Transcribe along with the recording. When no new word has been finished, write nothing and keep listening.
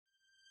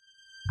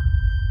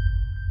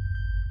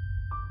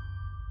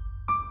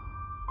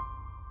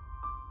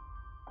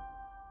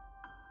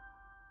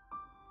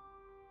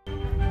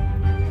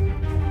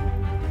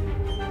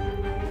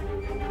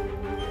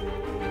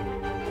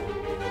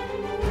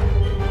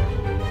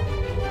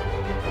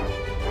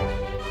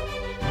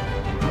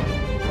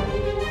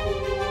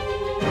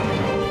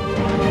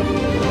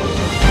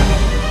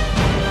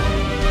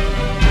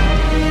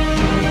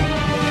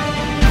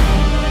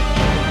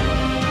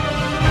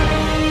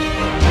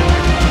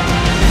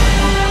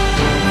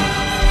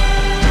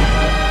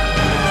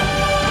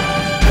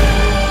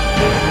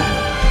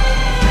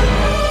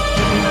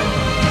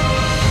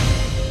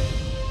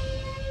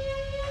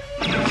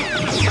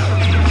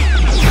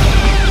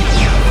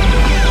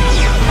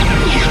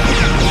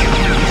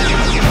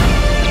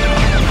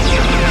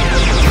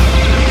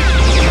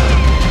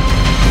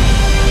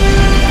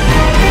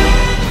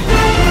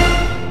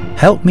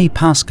Help me,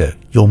 PASCO.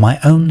 You're my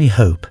only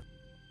hope.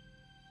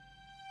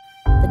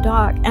 The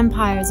Dark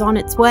Empire is on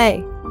its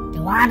way.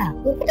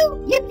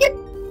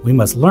 We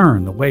must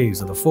learn the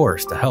ways of the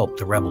Force to help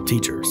the rebel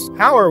teachers.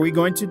 How are we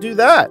going to do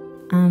that?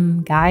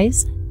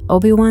 Guys,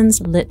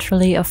 Obi-Wan's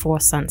literally a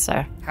Force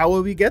sensor. How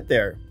will we get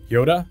there?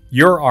 Yoda,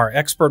 you're our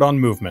expert on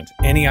movement.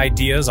 Any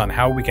ideas on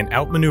how we can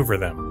outmaneuver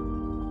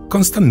them?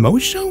 Constant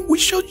motion we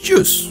shall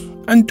use,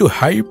 and to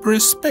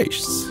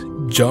hyperspace,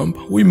 jump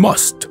we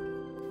must.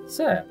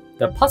 Sir,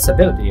 the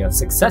possibility of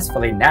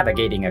successfully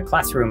navigating a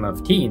classroom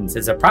of teens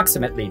is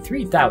approximately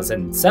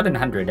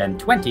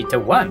 3,720 to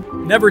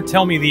 1. Never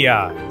tell me the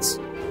odds.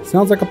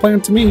 Sounds like a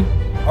plan to me.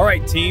 All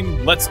right,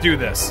 team, let's do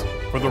this.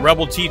 For the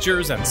rebel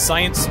teachers and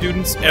science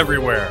students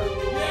everywhere.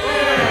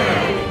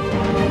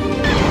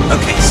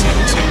 Okay,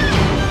 C2.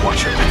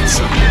 Watch your back,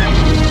 son.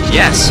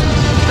 Yes,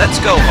 let's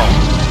go home.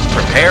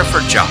 Prepare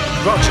for jump.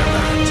 Roger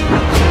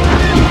that.